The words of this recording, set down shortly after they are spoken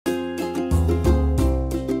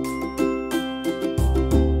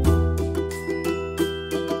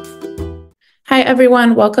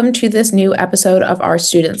everyone. Welcome to this new episode of our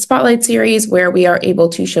Student Spotlight series, where we are able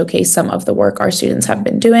to showcase some of the work our students have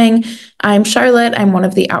been doing. I'm Charlotte. I'm one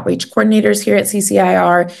of the outreach coordinators here at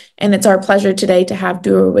CCIR, and it's our pleasure today to have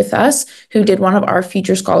Duru with us, who did one of our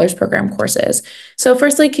Future Scholars Program courses. So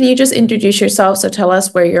firstly, can you just introduce yourself? So tell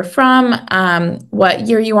us where you're from, what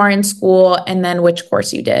year you are in school, and then which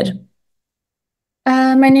course you did.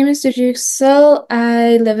 My name is Duru Yuksel.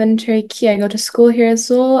 I live in Turkey. I go to school here as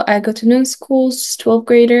well. I go to Nun Schools, 12th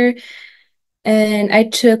grader, and I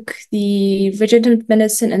took the regenerative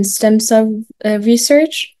medicine and stem cell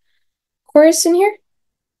research course in here.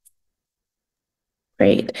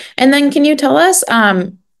 Great. And then can you tell us,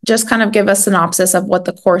 just kind of give a synopsis of what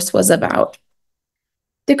the course was about?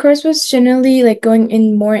 The course was generally like going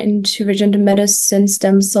in more into regenerative medicine,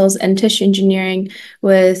 stem cells, and tissue engineering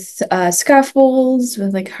with scaffolds,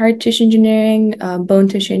 with like heart tissue engineering, bone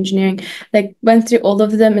tissue engineering. Like went through all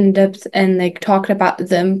of them in depth and like talked about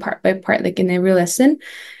them part by part, like in a real lesson.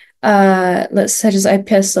 Such as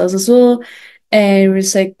iPSCs as well, and it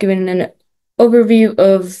was like given an overview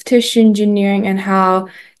of tissue engineering and how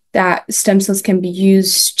that stem cells can be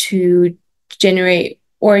used to generate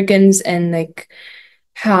organs and like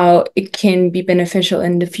how it can be beneficial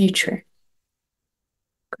in the future.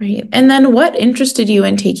 Great. And then what interested you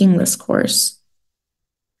in taking this course?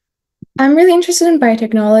 I'm really interested in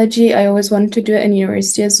biotechnology. I always wanted to do it in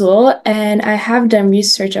university as well, and I have done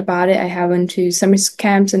research about it. I have went to summer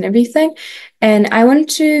camps and everything, and I wanted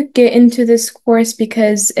to get into this course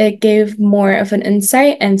because it gave more of an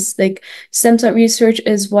insight, and like stem cell research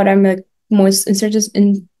is what I'm like most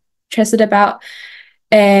interested about,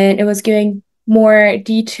 and it was giving more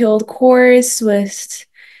detailed course with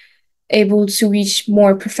able to reach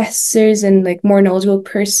more professors and like more knowledgeable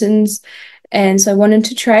persons. And so I wanted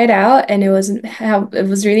to try it out, and it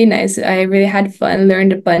was really nice. I really had fun,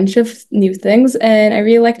 learned a bunch of new things, and I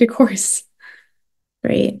really liked the course.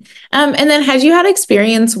 Great. And then had you had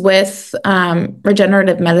experience with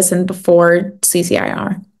regenerative medicine before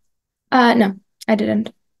CCIR? No, I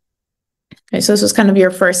didn't. Okay, so this was kind of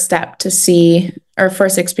your first step to see or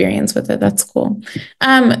first experience with it. That's cool.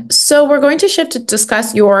 So we're going to shift to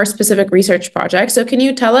discuss your specific research project. So can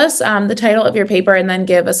you tell us the title of your paper and then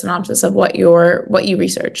give a synopsis of what you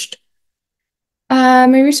researched?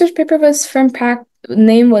 My research paper was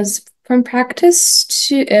name was from practice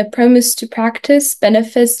to promise to practice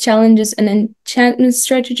benefits, challenges, and enhancement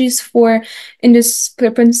strategies for induced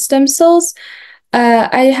pluripotent stem cells.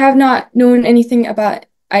 I have not known anything about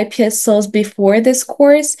iPS cells before this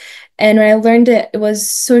course, and when I learned it, I was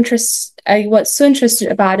so interested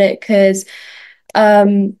about it because,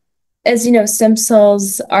 as you know, stem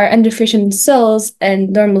cells are undeficient cells,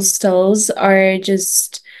 and normal cells are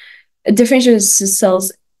just differentiated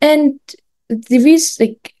cells. And the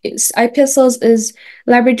reason, iPS cells is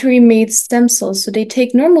laboratory made stem cells. So they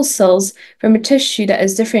take normal cells from a tissue that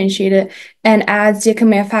is differentiated and adds the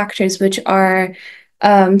command factors, which are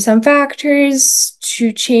some factors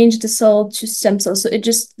to change the cell to stem cells. So it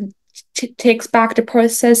just takes back the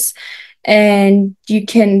process, and you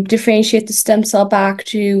can differentiate the stem cell back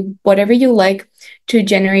to whatever you like to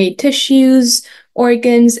generate tissues,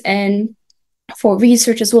 organs, and for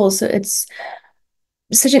research as well. So it's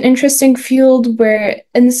such an interesting field and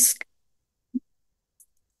it's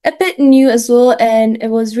a bit new as well, and it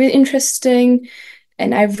was really interesting,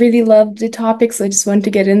 and I really loved the topic, so I just wanted to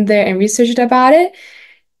get in there and research about it.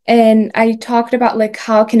 And I talked about like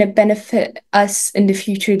how can it benefit us in the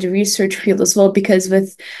future, the research field as well, because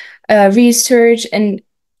with research and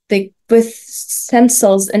like with stem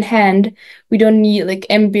cells in hand, we don't need like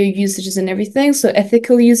embryo usages and everything, so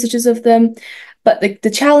ethical usages of them. But like the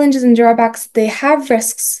challenges and drawbacks, they have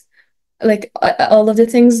risks, like all of the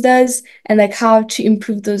things does, and like how to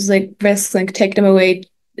improve those like risks, like take them away,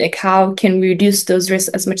 like how can we reduce those risks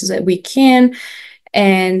as much as we can.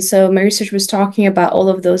 And so my research was talking about all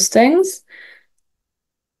of those things.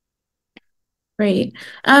 Great.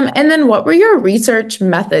 And then what were your research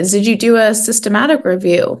methods? Did you do a systematic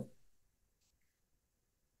review?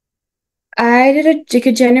 I did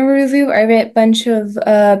a general review. I read a bunch of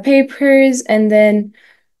papers, and then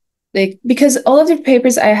like because all of the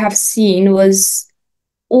papers I have seen was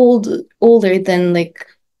older than like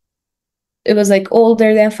it was like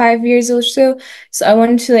older than 5 years or so. So I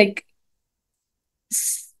wanted to like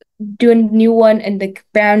do a new one and like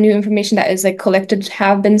brand new information that is like collected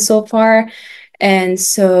have been so far. And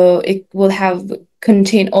so it will have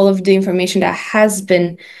contain all of the information that has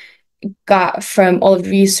been got from all of the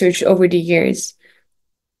research over the years.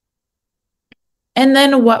 And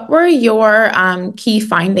then what were your key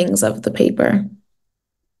findings of the paper?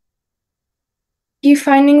 Key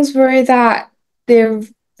findings were that they're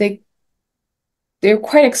like they're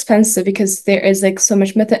quite expensive because there is like so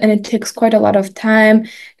much method and it takes quite a lot of time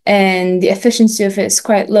and the efficiency of it is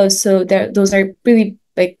quite low. So those are really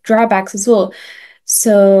like drawbacks as well.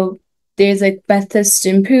 So there's like methods to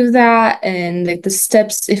improve that and like the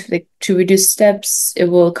steps, if like to reduce steps, it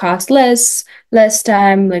will cost less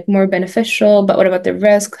time, like more beneficial. But what about the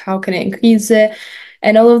risk? How can I increase it?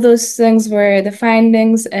 And all of those things were the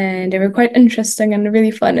findings, and they were quite interesting and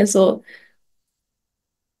really fun as well.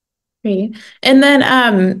 Great. And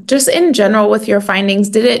then just in general with your findings,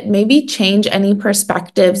 did it maybe change any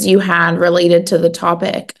perspectives you had related to the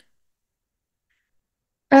topic?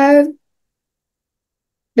 Uh,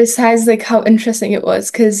 Besides like how interesting it was,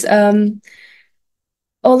 because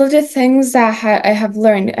all of the things that I have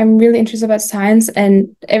learned, I'm really interested about science,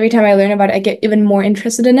 and every time I learn about it, I get even more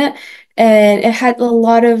interested in it. And it had a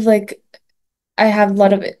lot of like I have a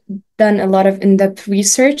lot of done a lot of in-depth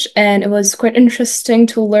research, and it was quite interesting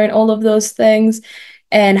to learn all of those things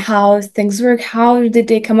and how things work. How did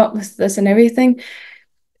they come up with this and everything?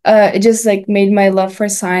 It just like made my love for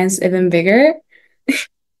science even bigger.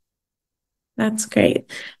 That's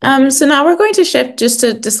great. So now we're going to shift just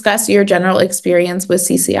to discuss your general experience with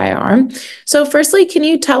CCIR. So firstly, can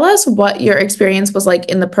you tell us what your experience was like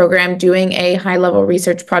in the program doing a high-level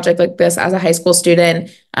research project like this as a high school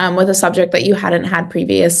student with a subject that you hadn't had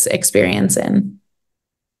previous experience in?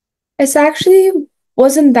 It's actually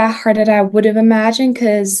wasn't that hard that I would have imagined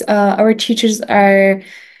because our teachers are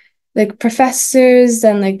like professors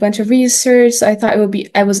and like bunch of research. So I thought it would be,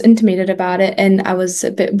 I was intimidated about it and I was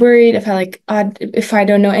a bit worried if if I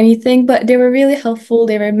don't know anything, but they were really helpful.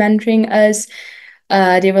 They were mentoring us.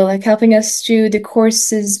 They were like helping us through the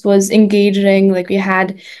courses was engaging. Like we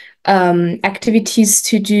had activities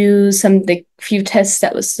to do, some like few tests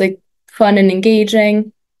that was like fun and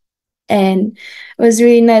engaging. And it was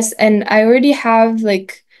really nice. And I already have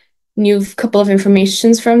like knew a couple of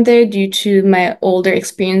informations from there due to my older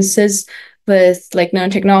experiences with like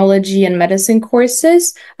nanotechnology and medicine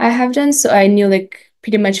courses I have done. So I knew like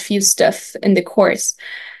pretty much few stuff in the course.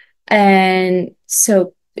 And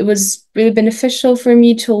so it was really beneficial for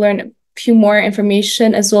me to learn a few more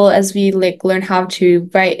information as well as we like learn how to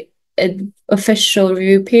write an official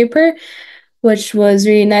review paper, which was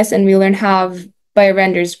really nice. And we learned how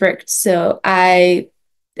biorenders worked. So I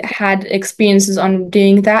had experiences on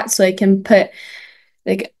doing that so I can put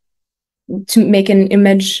like to make an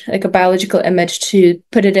image, like a biological image, to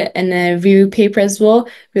put it in a review paper as well.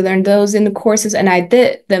 We learned those in the courses and I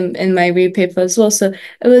did them in my review paper as well. So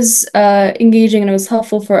it was engaging and it was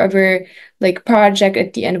helpful for our like project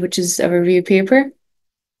at the end, which is our review paper.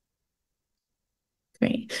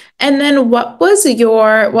 Great. And then what was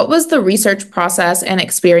the research process and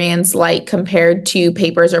experience like compared to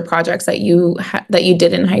papers or projects that you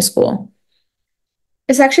did in high school?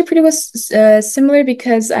 It's actually pretty much similar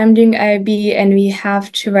because I'm doing IB and we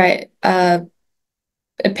have to write a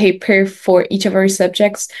paper for each of our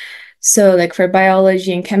subjects. So like for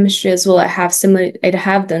biology and chemistry as well, I have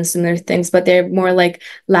done similar things, but they're more like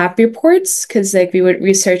lab reports because like we would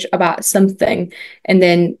research about something and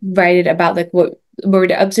then write it about like what were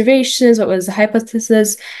the observations, what was the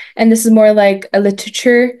hypothesis, and this is more like a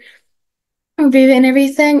literature review and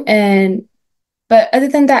everything. And but other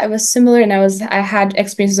than that, it was similar, and I had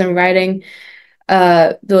experiences in writing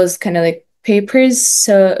those kind of like papers,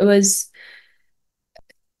 so it was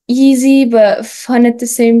easy but fun at the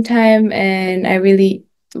same time, and I really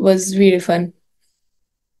was really fun.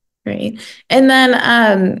 Great. And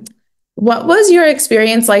then what was your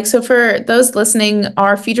experience like? So for those listening,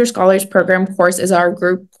 our Future Scholars Program course is our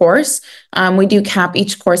group course. We do cap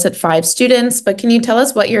each course at 5 students, but can you tell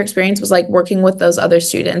us what your experience was like working with those other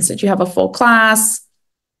students? Did you have a full class?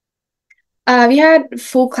 We had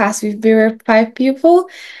full class. We were 5 people.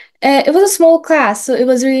 It was a small class, so it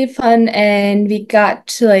was really fun, and we got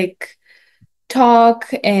to like talk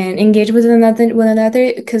and engage with one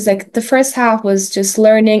another because like the first half was just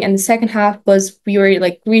learning and the second half was we were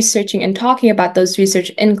like researching and talking about those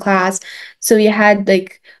research in class, so we had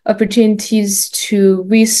like opportunities to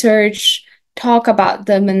research, talk about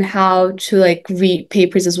them, and how to like read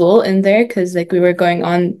papers as well in there because like we were going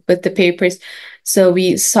on with the papers, so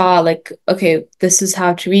we saw like, okay, this is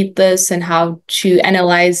how to read this and how to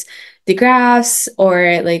analyze the graphs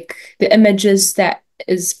or like the images that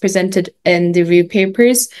is presented in the review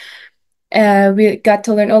papers. We got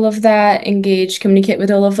to learn all of that, engage, communicate with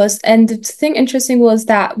all of us. And the thing interesting was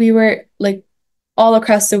that we were like all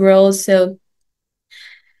across the world. So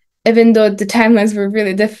even though the timelines were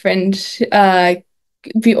really different,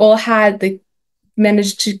 we all had like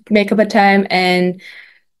managed to make up a time and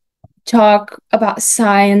talk about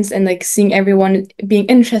science and like seeing everyone being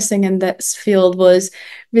interested in this field was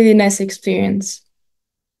really nice experience.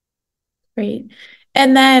 Great.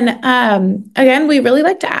 And then again, we really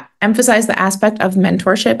like to emphasize the aspect of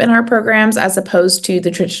mentorship in our programs as opposed to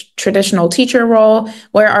the traditional teacher role,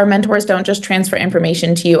 where our mentors don't just transfer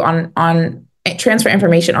information to you transfer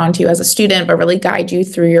information onto you as a student, but really guide you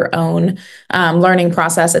through your own learning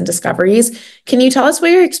process and discoveries. Can you tell us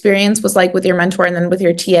what your experience was like with your mentor and then with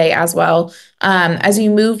your TA as well, as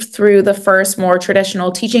you moved through the first more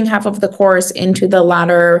traditional teaching half of the course into the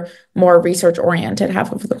latter more research-oriented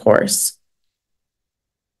half of the course?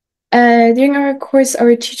 During our course,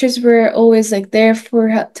 our teachers were always like there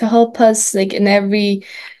to help us like in every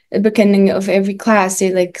beginning of every class.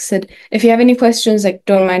 They like said, if you have any questions, like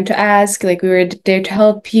don't mind to ask. Like we were there to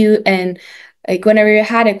help you, and like whenever you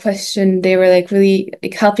had a question, they were like really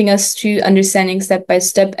like helping us to understanding step by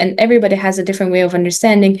step. And everybody has a different way of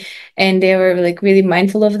understanding, and they were like really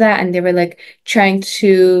mindful of that, and they were like trying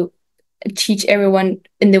to teach everyone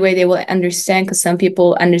in the way they will understand, because some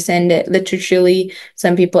people understand it literaturely,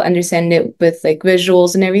 some people understand it with like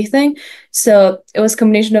visuals and everything. So it was a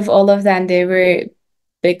combination of all of that, and they were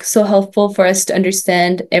like so helpful for us to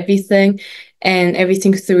understand everything and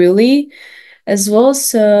everything thoroughly as well.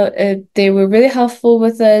 So they were really helpful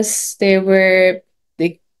with us. They were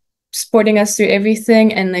like supporting us through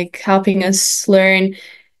everything and like helping us learn,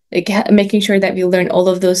 like making sure that we learn all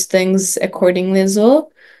of those things accordingly as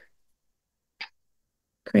well.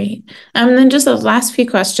 Great. Then just the last few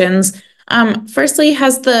questions. Firstly,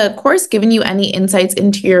 has the course given you any insights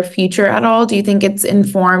into your future at all? Do you think it's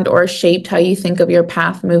informed or shaped how you think of your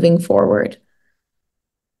path moving forward?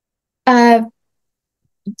 Uh,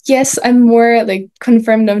 yes, I'm more like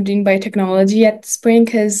confirmed of doing biotechnology at this point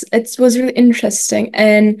because it was really interesting.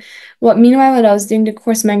 And meanwhile, when I was doing the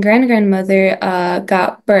course, my grandmother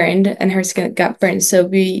got burned and her skin got burned. So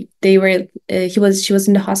she was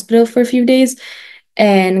in the hospital for a few days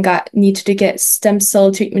and needed to get stem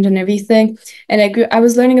cell treatment and everything. And I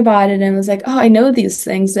was learning about it and was like, oh, I know these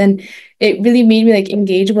things. And it really made me like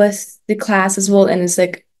engage with the class as well. And it's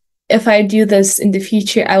like, if I do this in the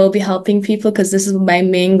future, I will be helping people because this is my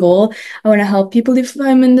main goal. I want to help people if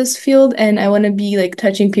I'm in this field, and I want to be like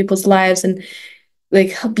touching people's lives and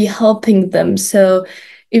like be helping them. So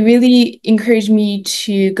it really encouraged me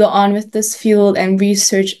to go on with this field and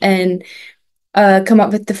research and come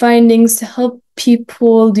up with the findings to help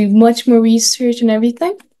people do much more research and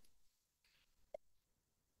everything.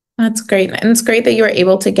 That's great. And it's great that you were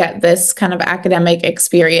able to get this kind of academic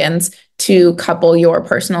experience to couple your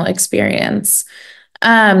personal experience.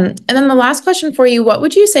 And then the last question for you, what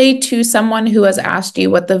would you say to someone who has asked you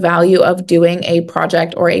what the value of doing a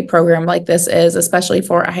project or a program like this is, especially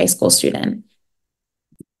for a high school student?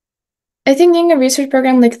 I think doing a research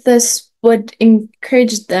program like this would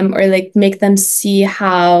encourage them or like make them see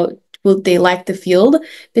how will they like the field,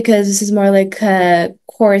 because this is more like a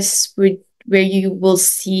course where you will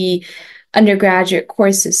see undergraduate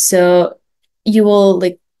courses. So you will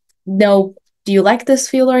like know, do you like this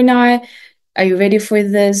field or not? Are you ready for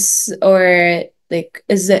this? Or like,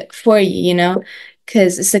 is it for you, you know?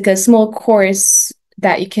 Because it's like a small course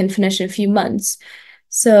that you can finish in a few months.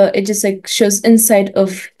 So it just like shows insight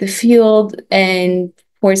of the field, and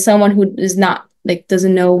for someone who is not like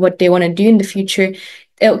doesn't know what they want to do in the future,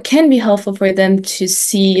 it can be helpful for them to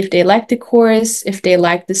see if they like the course, if they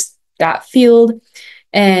like that field,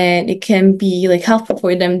 and it can be like helpful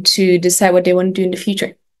for them to decide what they want to do in the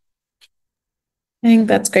future. I think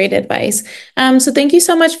that's great advice. So thank you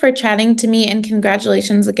so much for chatting to me, and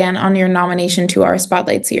congratulations again on your nomination to our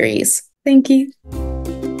Spotlight series. Thank you.